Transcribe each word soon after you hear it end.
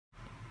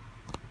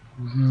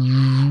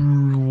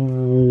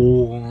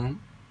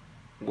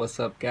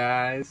What's up,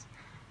 guys?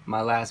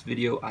 My last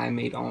video I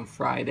made on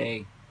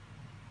Friday.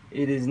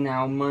 It is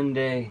now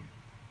Monday.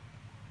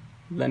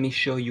 Let me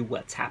show you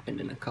what's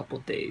happened in a couple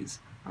days.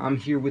 I'm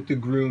here with the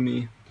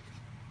groomie.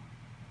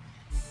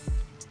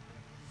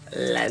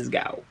 Let's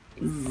go.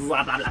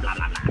 Blah, blah, blah, blah,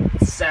 blah,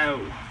 blah. So,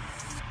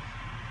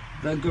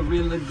 the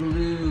Gorilla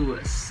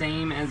Glue,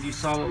 same as you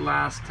saw it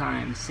last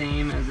time,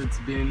 same as it's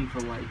been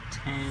for like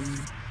 10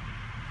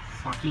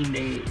 fucking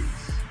days.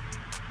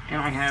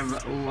 And I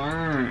have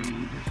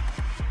learned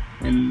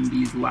in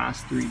these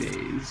last 3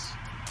 days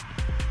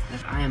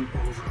that I am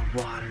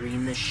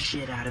overwatering the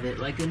shit out of it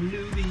like a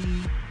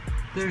newbie.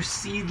 They're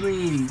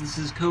seedlings. This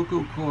is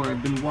cocoa core.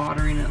 I've been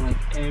watering it like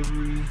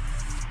every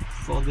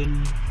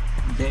fucking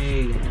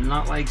day, and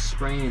not like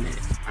spraying it.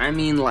 I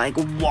mean like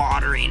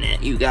watering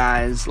it, you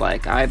guys.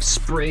 Like I've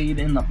sprayed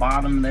in the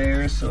bottom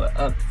there so it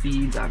up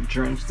feeds. I've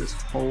drenched this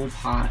whole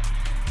pot.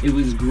 It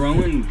was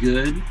growing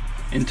good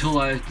until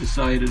I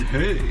decided,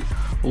 hey,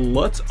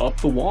 let's up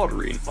the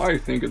watering. I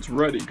think it's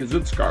ready because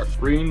it's got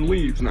green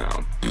leaves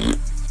now.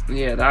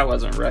 Yeah, that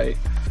wasn't right.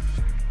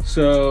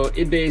 So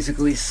it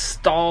basically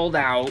stalled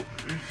out.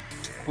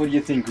 What do you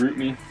think, Root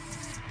Me?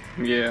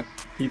 Yeah,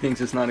 he thinks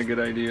it's not a good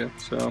idea,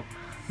 so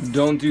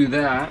don't do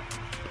that.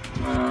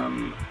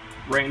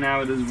 Right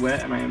now it is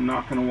wet and I am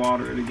not going to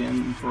water it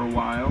again for a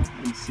while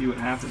and see what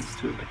happens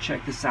to it. But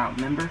check this out.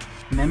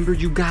 Remember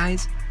you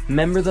guys?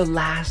 Remember the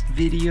last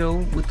video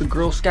with the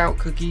Girl Scout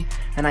cookie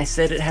and I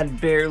said it had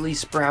barely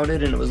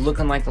sprouted and it was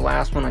looking like the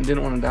last one? I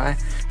didn't want to die.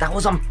 That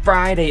was on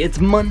Friday. It's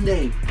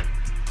Monday.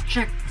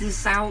 Check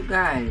this out,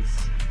 guys.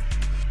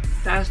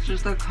 That's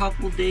just a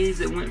couple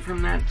days. It went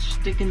from that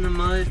stick in the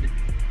mud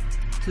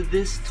to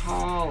this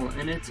tall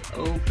and it's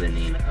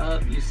opening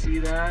up. You see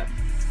that?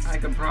 I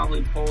could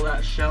probably pull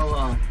that shell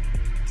off.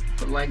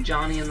 But like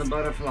Johnny and the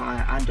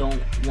butterfly, I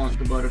don't want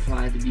the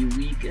butterfly to be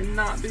weak and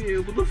not be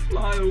able to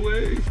fly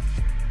away.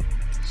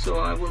 So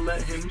I will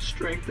let him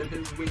strengthen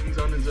his wings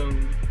on his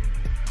own,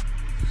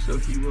 so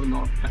he will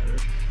not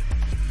perish.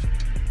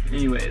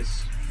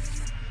 Anyways,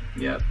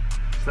 yep.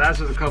 So that's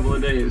just a couple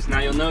of days. Now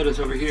you'll notice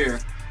over here,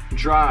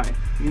 dry,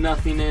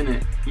 nothing in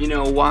it. You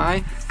know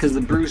why? Because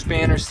the Bruce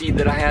Banner seed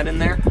that I had in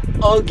there,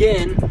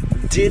 again,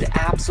 did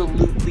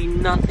absolutely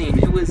nothing.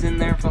 It was in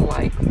there for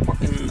like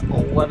fucking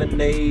 11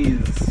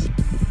 days.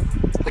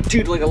 Like,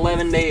 dude, like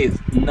 11 days.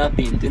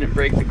 Nothing. Didn't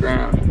break the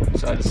ground.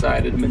 So I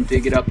decided I'm gonna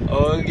dig it up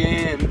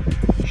again.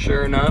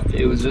 Sure enough,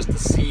 it was just the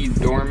seed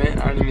dormant.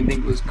 I don't even think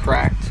it was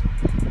cracked.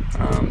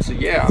 So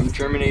yeah, I'm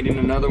germinating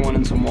another one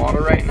in some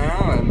water right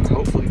now, and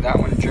hopefully that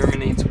one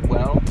germinates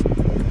well.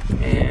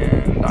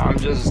 And I'm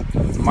just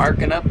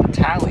marking up the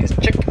tallies.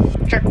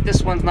 Check,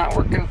 this one's not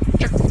working.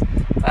 Check.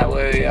 That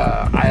way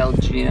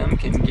ILGM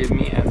can give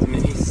me as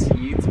many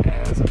seeds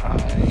as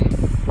I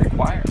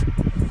require.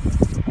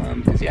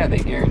 Because yeah, they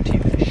guarantee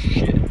that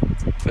shit.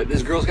 But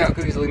this Girl Scout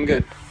cookie's looking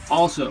good.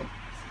 Also,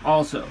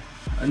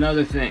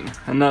 another thing,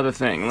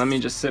 let me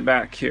just sit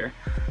back here.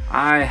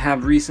 I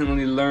have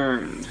recently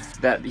learned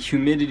that the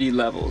humidity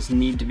levels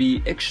need to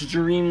be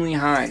extremely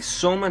high,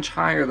 so much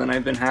higher than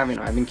I've been having.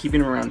 I've been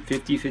keeping them around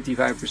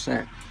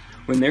 50-55%.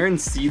 When they're in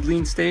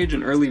seedling stage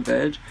and early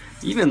veg,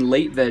 even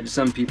late veg,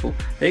 some people,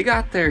 they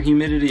got their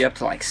humidity up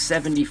to like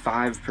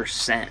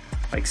 75%,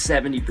 like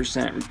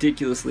 70%,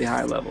 ridiculously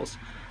high levels.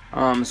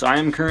 So I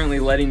am currently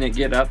letting it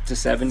get up to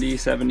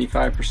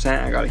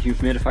 70-75%. I got a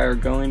humidifier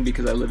going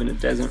because I live in a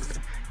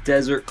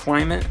desert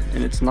climate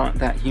and it's not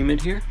that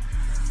humid here.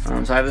 So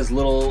I have this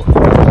little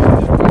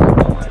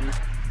going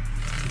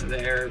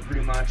there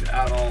pretty much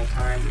at all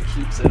times. It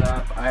keeps it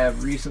up. I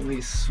have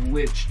recently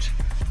switched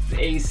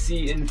the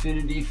AC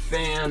Infinity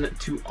fan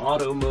to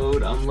auto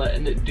mode. I'm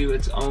letting it do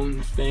its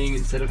own thing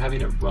instead of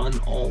having it run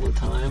all the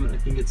time, and I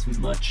think it's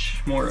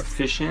much more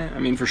efficient. I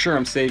mean, for sure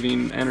I'm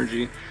saving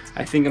energy.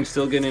 I think I'm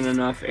still getting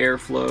enough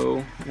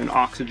airflow and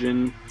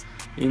oxygen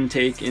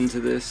intake into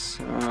this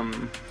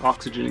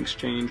oxygen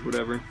exchange,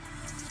 whatever.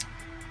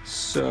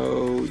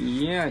 So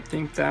yeah, I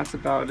think that's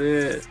about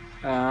it.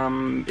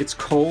 It's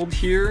cold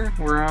here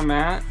where I'm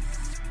at,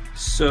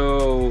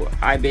 so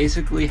I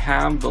basically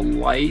have the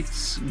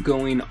lights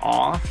going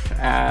off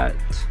at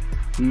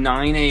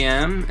 9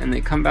 AM and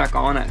they come back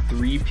on at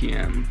 3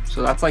 PM.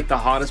 So that's like the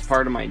hottest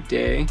part of my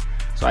day.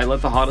 So I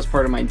let the hottest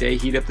part of my day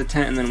heat up the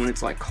tent, and then when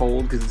it's like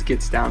cold, because it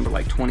gets down to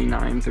like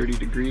 29-30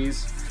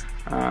 degrees,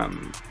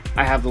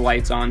 I have the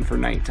lights on for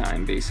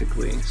nighttime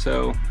basically.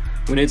 So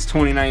when it's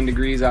 29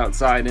 degrees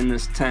outside in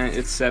this tent,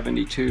 it's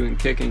 72 and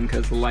kicking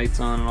because the light's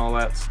on and all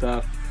that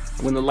stuff.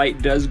 When the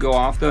light does go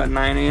off though at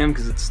 9 AM,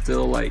 because it's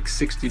still like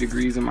 60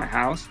 degrees in my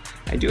house,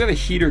 I do have a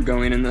heater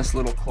going in this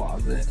little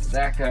closet.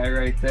 That guy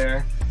right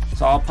there.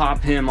 So I'll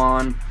pop him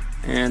on,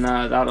 and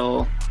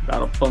that'll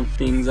bump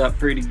things up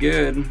pretty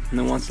good. And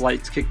then once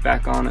lights kick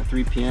back on at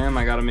 3 PM,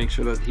 I gotta make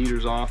sure that the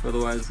heater's off,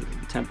 otherwise the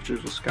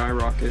temperatures will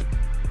skyrocket.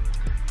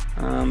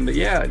 But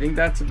yeah, I think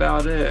that's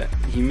about it.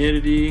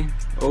 Humidity,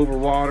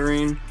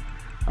 overwatering.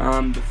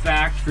 The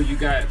fact for you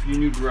guys, for you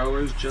new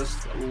growers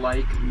just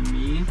like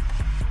me,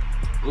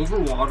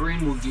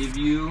 overwatering will give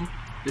you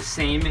the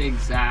same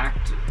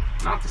exact,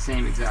 not the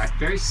same exact,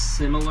 very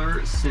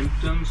similar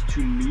symptoms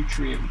to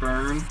nutrient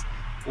burn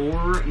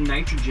or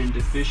nitrogen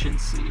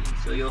deficiency.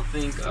 So you'll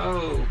think,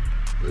 oh,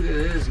 look at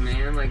this,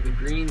 man, like the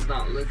green's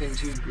not looking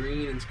too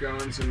green, it's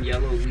growing some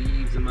yellow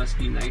leaves, it must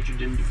be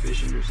nitrogen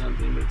deficient or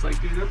something. But it's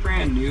like, dude, they're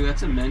brand new,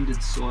 that's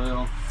amended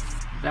soil.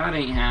 That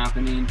ain't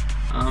happening.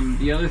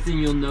 The other thing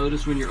you'll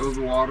notice when you're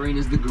overwatering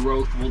is the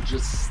growth will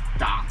just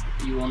stop.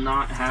 You will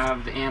not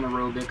have the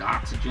anaerobic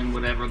oxygen,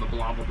 whatever, the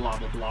blah, blah, blah,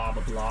 blah, blah,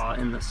 blah, blah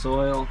in the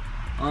soil.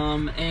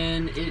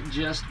 And it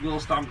just will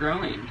stop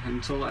growing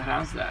until it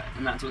has that.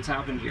 And that's what's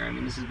happened here. I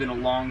mean, this has been a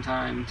long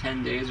time,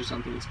 10 days or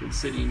something, it's been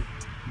sitting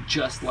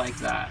just like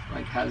that,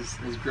 like has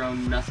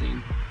grown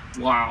nothing.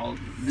 While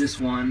this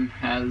one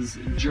has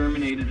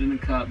germinated in a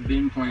cup,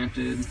 been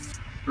planted,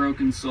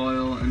 broken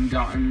soil, and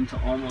gotten to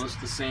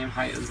almost the same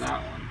height as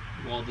that one.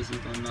 Well, this has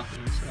done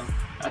nothing, so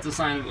that's a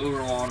sign of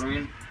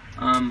overwatering.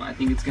 I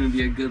think it's going to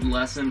be a good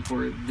lesson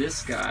for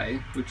this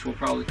guy, which will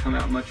probably come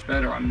out much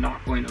better. I'm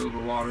not going to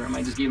overwater him.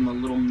 I just gave him a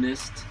little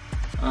mist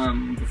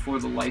before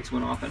the lights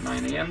went off at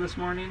 9 a.m. this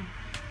morning.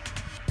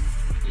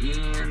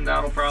 And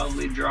that'll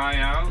probably dry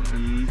out,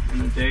 and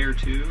in a day or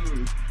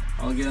two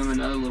I'll give him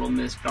another little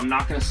mist. But I'm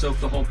not going to soak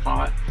the whole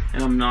pot,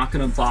 and I'm not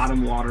going to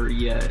bottom water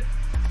yet.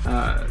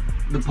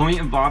 The point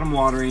of bottom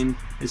watering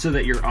is so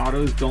that your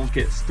autos don't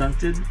get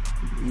stunted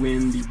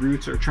when the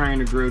roots are trying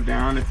to grow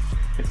down.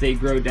 If they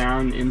grow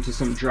down into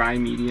some dry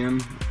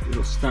medium,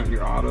 it'll stunt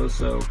your autos.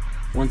 So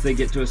once they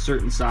get to a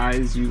certain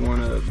size, you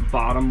want to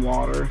bottom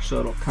water so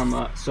it'll come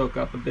up, soak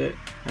up a bit,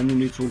 and the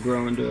roots will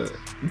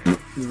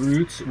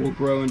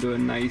grow into a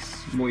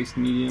nice moist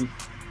medium.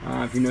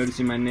 If you're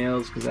noticing my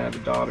nails, because I have a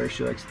daughter,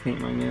 she likes to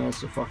paint my nails,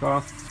 so fuck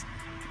off.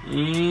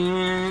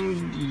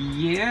 And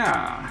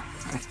yeah,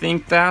 I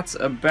think that's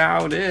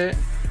about it.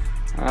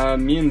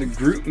 Me and the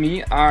group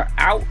me are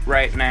out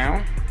right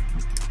now.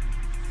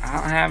 I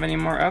don't have any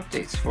more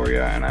updates for you,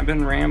 and I've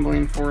been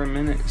rambling for a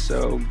minute.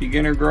 So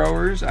beginner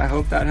growers, I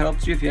hope that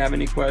helps you. If you have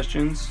any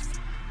questions,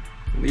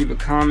 leave a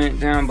comment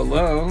down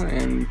below,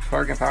 and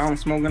fuck, if I don't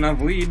smoke enough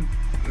weed,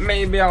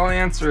 maybe I'll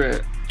answer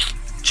it.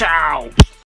 Ciao!